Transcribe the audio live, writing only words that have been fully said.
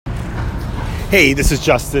Hey, this is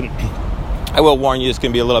Justin. I will warn you, there's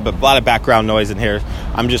going to be a lot of background noise in here.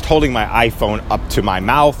 I'm just holding my iPhone up to my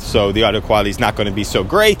mouth, so the audio quality is not going to be so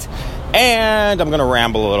great. And I'm going to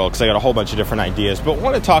ramble a little because I got a whole bunch of different ideas. But I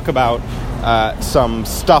want to talk about some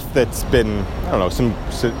stuff that's been,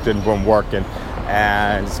 been working.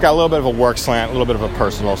 And it's got a little bit of a work slant, a little bit of a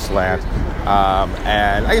personal slant.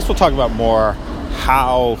 And I guess we'll talk about more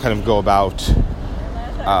how kind of go about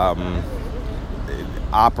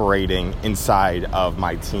operating inside of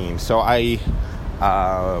my team. So I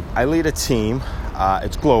lead a team.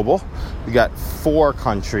 It's global. We got 4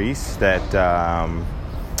 countries that I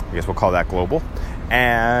guess we'll call that global,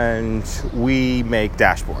 and we make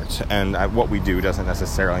dashboards. And what we do doesn't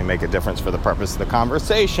necessarily make a difference for the purpose of the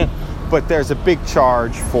conversation, but there's a big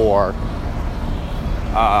charge for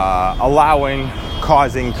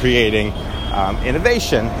creating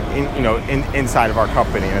innovation inside of our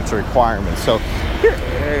company, and it's a requirement. So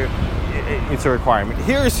it's a requirement.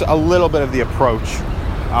 Here's a little bit of the approach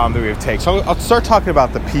that we have taken. So I'll start talking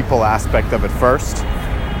about the people aspect of it first.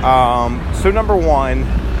 So number one,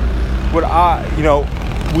 we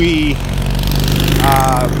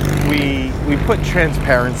put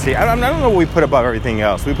transparency. I don't know what we put above everything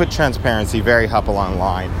else. We put transparency very up along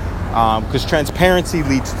line because transparency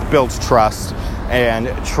builds trust,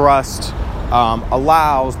 and trust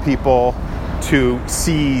allows people to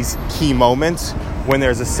seize key moments when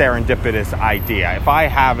there's a serendipitous idea. If I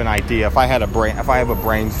have an idea, if I have a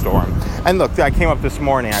brainstorm, and look, I came up this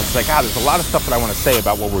morning, I was like, there's a lot of stuff that I want to say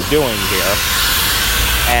about what we're doing here,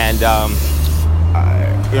 and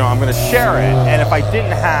I'm going to share it. And if I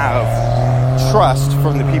didn't have trust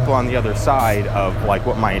from the people on the other side of like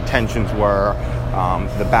what my intentions were,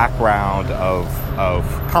 the background of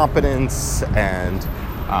competence and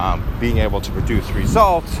being able to produce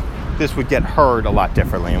results, this would get heard a lot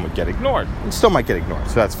differently and would get ignored. It still might get ignored,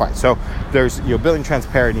 so that's fine. So there's building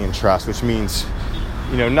transparency and trust, which means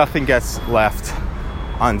nothing gets left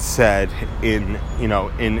unsaid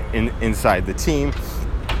inside the team,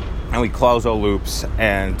 and we close all loops,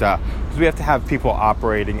 and because we have to have people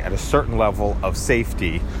operating at a certain level of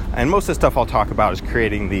safety. And most of the stuff I'll talk about is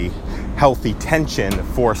creating the healthy tension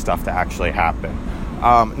for stuff to actually happen.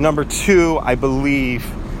 Number 2, I believe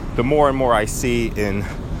the more and more I see in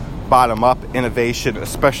bottom-up innovation,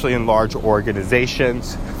 especially in large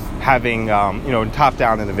organizations, having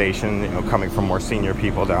top-down innovation, coming from more senior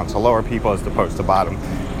people down to lower people as opposed to bottom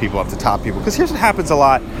people up to top people. Because here's what happens a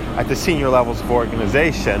lot at the senior levels of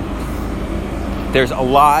organization. There's a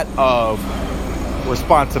lot of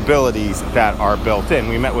responsibilities that are built in.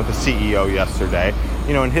 We met with a CEO yesterday,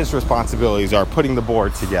 and his responsibilities are putting the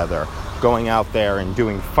board together, going out there and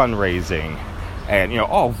doing fundraising, and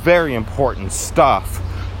all very important stuff,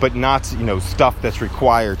 but not stuff that's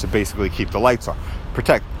required to basically keep the lights on,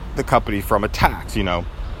 protect the company from attacks, in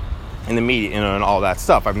the media, and all that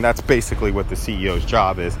stuff. I mean, that's basically what the CEO's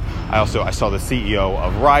job is. I saw the CEO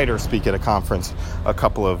of Ryder speak at a conference a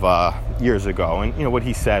couple of years ago, and what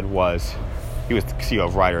he said was, he was the CEO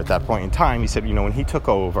of Ryder at that point in time. He said, when he took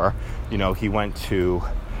over, he went to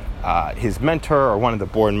his mentor or one of the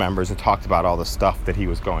board members and talked about all the stuff that he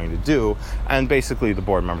was going to do. And basically the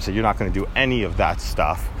board member said, you're not going to do any of that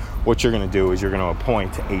stuff. What you're going to do is you're going to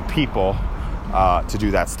appoint 8 people to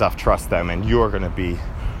do that stuff, trust them, and your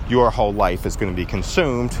whole life is going to be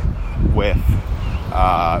consumed with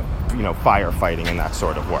firefighting and that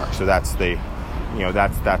sort of work. So that's the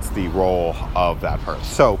role of that person.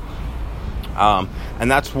 So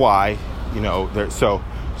and that's why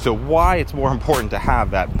So why it's more important to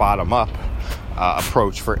have that bottom-up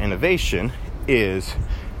approach for innovation is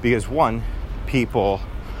because, one, people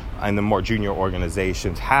in the more junior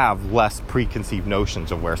organizations have less preconceived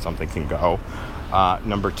notions of where something can go.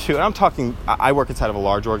 Number 2, and I work inside of a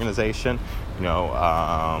large organization,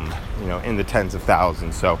 in the tens of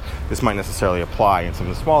thousands. So this might necessarily apply in some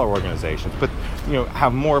of the smaller organizations, but,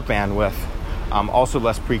 have more bandwidth, also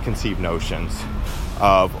less preconceived notions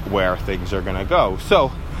of where things are going to go.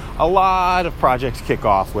 So a lot of projects kick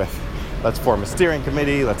off with, let's form a steering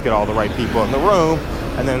committee, let's get all the right people in the room,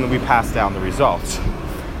 and then we pass down the results.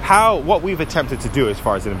 What we've attempted to do as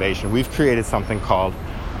far as innovation, we've created something called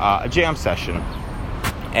a jam session.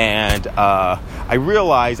 And I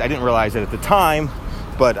didn't realize it at the time,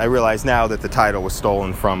 but I realize now that the title was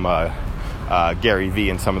stolen from Gary Vee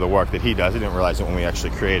and some of the work that he does. I didn't realize it when we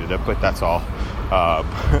actually created it, but that's all.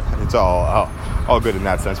 It's all good in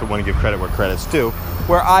that sense, but want to give credit where credit's due,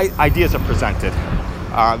 where ideas are presented.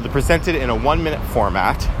 They're presented in a 1-minute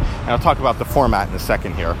format, and I'll talk about the format in a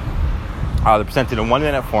second here. They're presented in a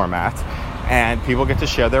 1-minute format, and people get to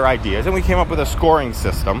share their ideas, and we came up with a scoring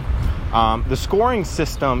system The scoring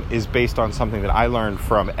system is based on something that I learned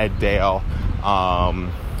from Ed Dale,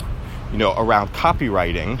 around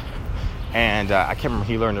copywriting. And I can't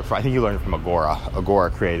remember, I think he learned it from Agora. Agora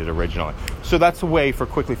created it originally. So that's a way for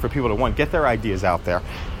people to, one, get their ideas out there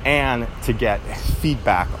and to get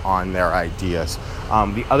feedback on their ideas.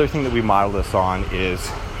 The other thing that we model this on is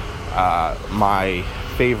my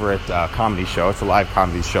favorite comedy show. It's a live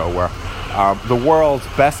comedy show where the world's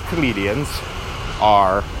best comedians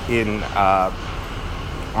are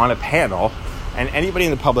on a panel, and anybody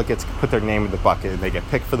in the public gets to put their name in the bucket, and they get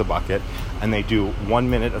picked for the bucket, and they do 1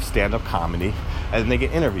 minute of stand-up comedy, and then they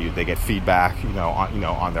get interviewed. They get feedback,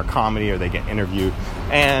 on their comedy, or they get interviewed.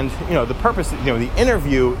 And the purpose, the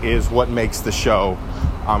interview is what makes the show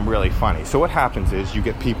really funny. So what happens is you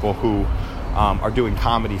get people who are doing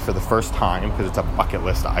comedy for the first time because it's a bucket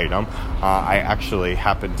list item. I actually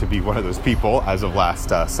happen to be one of those people as of last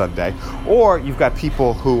Sunday. Or you've got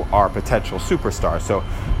people who are potential superstars. So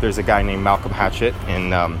there's a guy named Malcolm Hatchett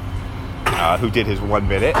who did his 1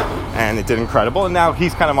 minute, and it did incredible. And now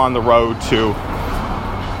he's kind of on the road to,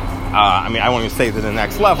 I won't even say to the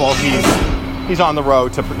next level. He's on the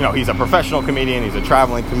road to, he's a professional comedian. He's a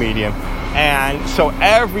traveling comedian. And so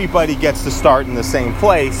everybody gets to start in the same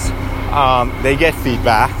place. They get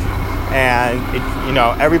feedback, and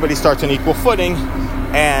everybody starts on equal footing.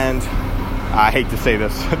 And I hate to say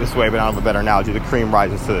this way, but I don't have a better analogy. The cream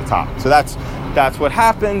rises to the top. So that's what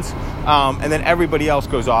happens. And then everybody else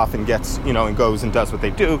goes off and gets, and goes and does what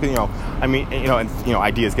they do.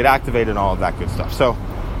 Ideas get activated and all of that good stuff. So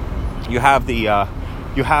you have the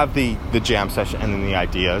jam session and then the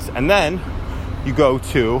ideas, and then you go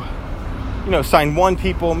to, assign 1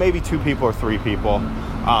 people, maybe 2 people or 3 people.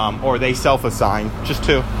 Or they self-assign just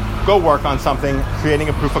to go work on something, creating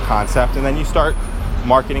a proof of concept, and then you start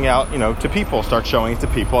marketing out, to people, start showing it to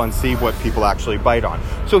people and see what people actually bite on.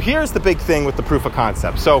 So here's the big thing with the proof of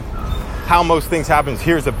concept. So how most things happen is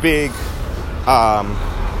here's a big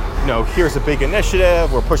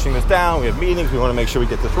initiative, we're pushing this down, we have meetings, we want to make sure we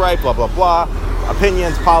get this right, blah, blah, blah,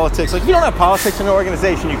 opinions, politics. Like, if you don't have politics in an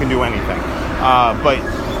organization, you can do anything. But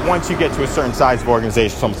once you get to a certain size of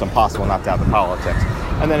organization, it's almost impossible not to have the politics.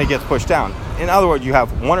 And then it gets pushed down. In other words, you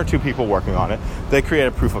have 1 or 2 people working on it. They create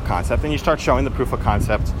a proof of concept, and you start showing the proof of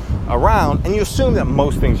concept around, and you assume that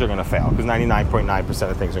most things are going to fail, because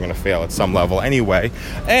 99.9% of things are going to fail at some level anyway.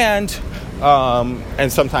 And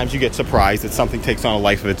sometimes you get surprised that something takes on a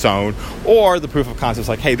life of its own, or the proof of concept is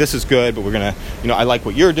like, hey, this is good, but we're going to, I like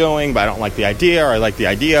what you're doing, but I don't like the idea, or I like the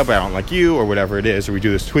idea, but I don't like you, or whatever it is, or we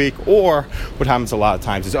do this tweak. Or what happens a lot of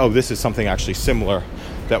times is, this is something actually similar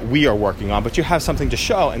that we are working on, but you have something to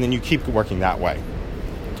show, and then you keep working that way.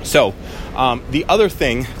 So the other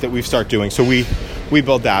thing that we start doing, so we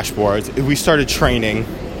build dashboards. We started training,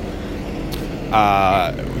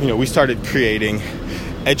 we started creating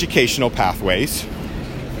educational pathways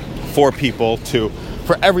for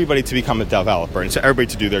everybody to become a developer, and so everybody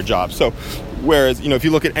to do their job. So whereas, if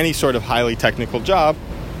you look at any sort of highly technical job,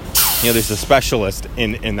 there's a specialist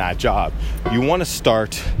in that job. You want to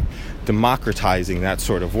start democratizing that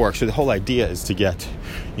sort of work. So the whole idea is to get,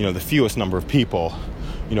 the fewest number of people,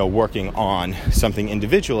 working on something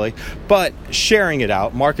individually, but sharing it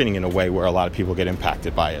out, marketing in a way where a lot of people get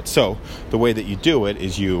impacted by it. So the way that you do it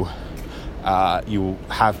is you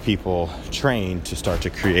have people trained to start to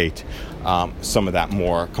create some of that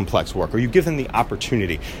more complex work, or you give them the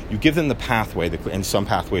opportunity, you give them the pathway, and some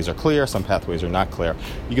pathways are clear, some pathways are not clear.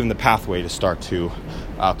 You give them the pathway to start to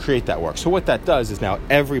create that work. So what that does is now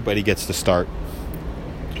everybody gets to start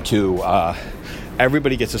to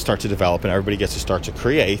develop, and everybody gets to start to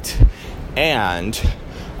create, and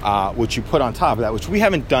what you put on top of that, which we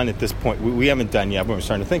haven't done at this point, we haven't done yet, but we're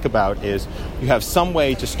starting to think about, is you have some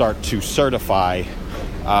way to start to certify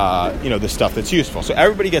the stuff that's useful. So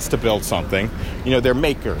everybody gets to build something. They're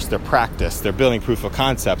makers, they're practice, they're building proof of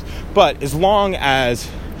concept. But as long as,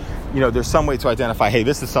 there's some way to identify, hey,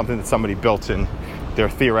 this is something that somebody built in their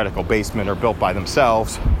theoretical basement or built by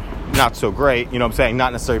themselves, not so great, not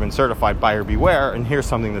necessarily been certified, buyer beware, and here's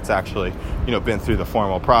something that's actually, been through the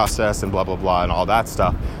formal process and blah, blah, blah, and all that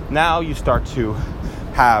stuff. Now you start to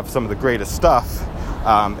have some of the greatest stuff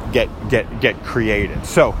get created.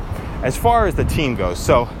 So as far as the team goes,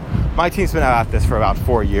 so my team's been at this for about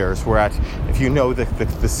 4 years. We're at, if you know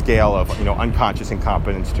the scale of, unconscious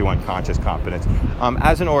incompetence to unconscious competence.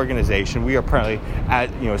 As an organization, we are probably at,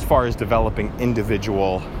 as far as developing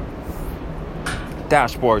individual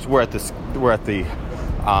dashboards, we're at the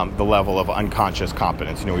level of unconscious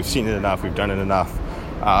competence. We've seen it enough, we've done it enough.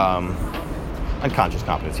 Unconscious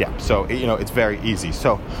competence, yeah. So it's very easy.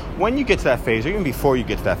 So when you get to that phase, or even before you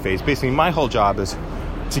get to that phase, basically my whole job is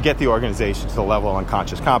to get the organization to the level of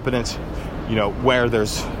unconscious competence. Where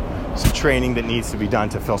there's some training that needs to be done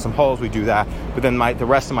to fill some holes, we do that. But then the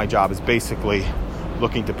rest of my job is basically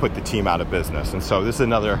looking to put the team out of business. And so this is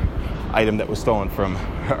another item that was stolen from,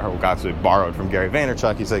 or actually borrowed from Gary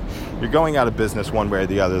Vaynerchuk. He's like, you're going out of business one way or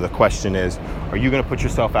the other. The question is, are you going to put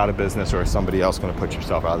yourself out of business, or is somebody else going to put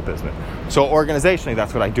yourself out of business? So organizationally,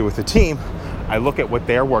 that's what I do with the team. I look at what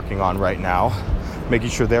they're working on right now, making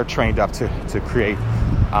sure they're trained up to create,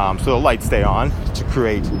 so the lights stay on, to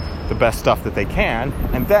create the best stuff that they can.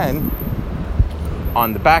 And then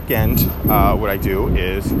on the back end, what I do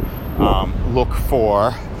is look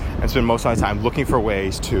for, and spend most of my time looking for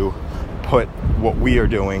ways to put what we are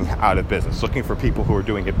doing out of business, looking for people who are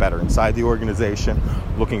doing it better inside the organization,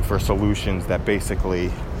 looking for solutions that basically,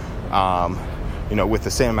 with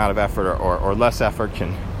the same amount of effort or less effort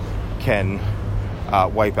can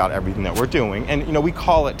wipe out everything that we're doing. And, we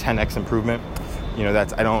call it 10x improvement.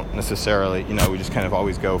 I don't necessarily, we just kind of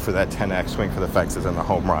always go for that 10x, swing for the fences and the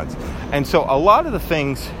home runs. And so a lot of the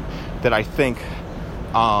things that I think,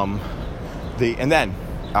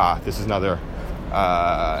 this is another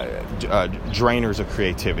drainers of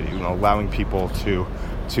creativity, allowing people to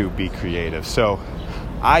be creative. So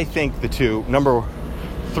I think the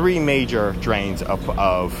three major drains of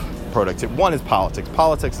productivity. One is politics.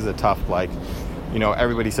 Politics is a tough,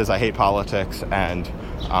 everybody says I hate politics, and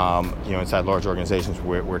inside large organizations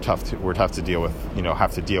we're tough to deal with,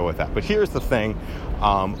 have to deal with that. But here's the thing,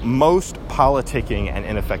 most politicking and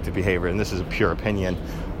ineffective behavior, and this is a pure opinion,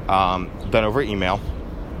 done over email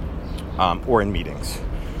or in meetings.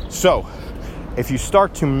 So if you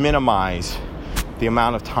start to minimize the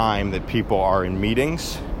amount of time that people are in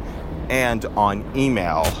meetings and on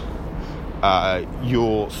email,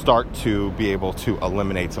 you'll start to be able to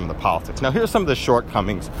eliminate some of the politics. Now, here's some of the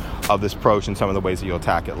shortcomings of this approach and some of the ways that you'll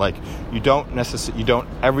attack it.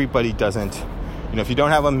 Everybody doesn't, if you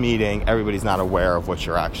don't have a meeting, everybody's not aware of what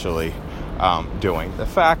you're actually doing. The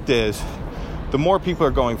fact is, the more people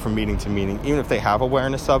are going from meeting to meeting, even if they have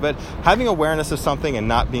awareness of it, having awareness of something and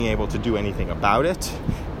not being able to do anything about it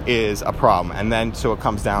is a problem. And then, so it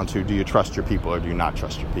comes down to, do you trust your people or do you not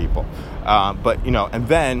trust your people? And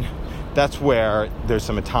then that's where there's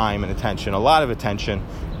some time and attention. A lot of attention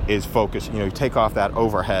is focused, you take off that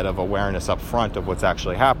overhead of awareness up front of what's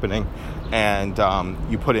actually happening, and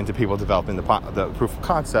you put into people developing the proof of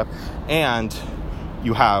concept, and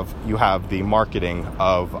you have the marketing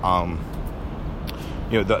of,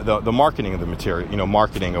 the marketing of the material,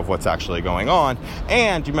 marketing of what's actually going on.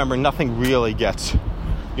 And you remember, nothing can really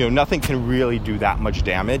do that much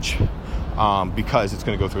damage, because it's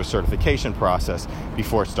going to go through a certification process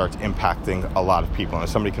before it starts impacting a lot of people. And if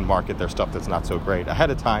somebody can market their stuff that's not so great ahead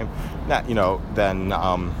of time, that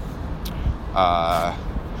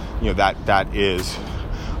that is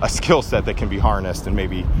a skill set that can be harnessed and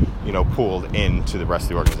maybe pooled into the rest of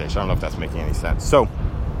the organization. I don't know if that's making any sense. So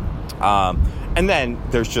and then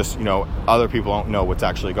there's just other people don't know what's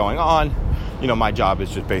actually going on. My job is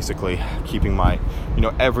just basically keeping my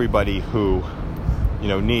everybody who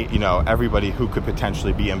everybody who could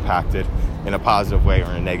potentially be impacted in a positive way or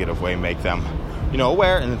in a negative way, make them,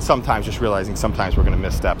 aware. And then sometimes just realizing sometimes we're going to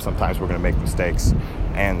misstep, sometimes we're going to make mistakes,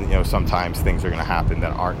 and, sometimes things are going to happen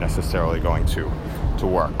that aren't necessarily going to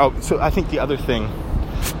work. Oh, so I think the other thing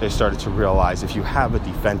they started to realize, if you have a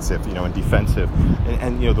defensive,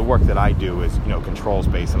 and the work that I do is, controls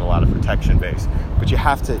based and a lot of protection based, but you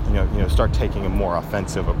have to, start taking a more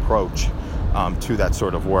offensive approach to that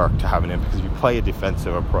sort of work to have an impact. Because if you play a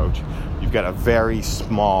defensive approach, you've got a very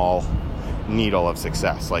small needle of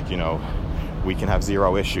success. We can have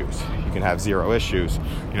zero issues. You can have zero issues,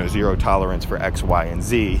 zero tolerance for X, Y, and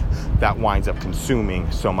Z. That winds up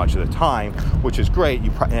consuming so much of the time, which is great.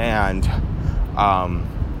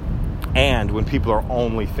 And when people are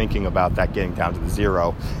only thinking about that getting down to the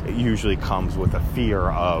zero, it usually comes with a fear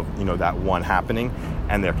of, that one happening,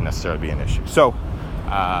 and there can necessarily be an issue. So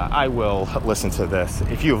I will listen to this.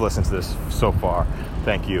 If you've listened to this so far,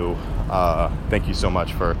 thank you. Thank you so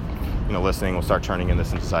much for listening. We'll start turning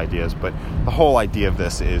this into ideas. But the whole idea of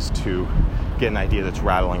this is to get an idea that's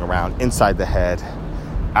rattling around inside the head,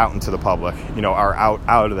 out into the public, or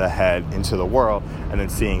out of the head into the world, and then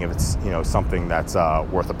seeing if it's, something that's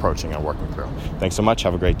worth approaching and working through. Thanks so much.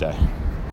 Have a great day.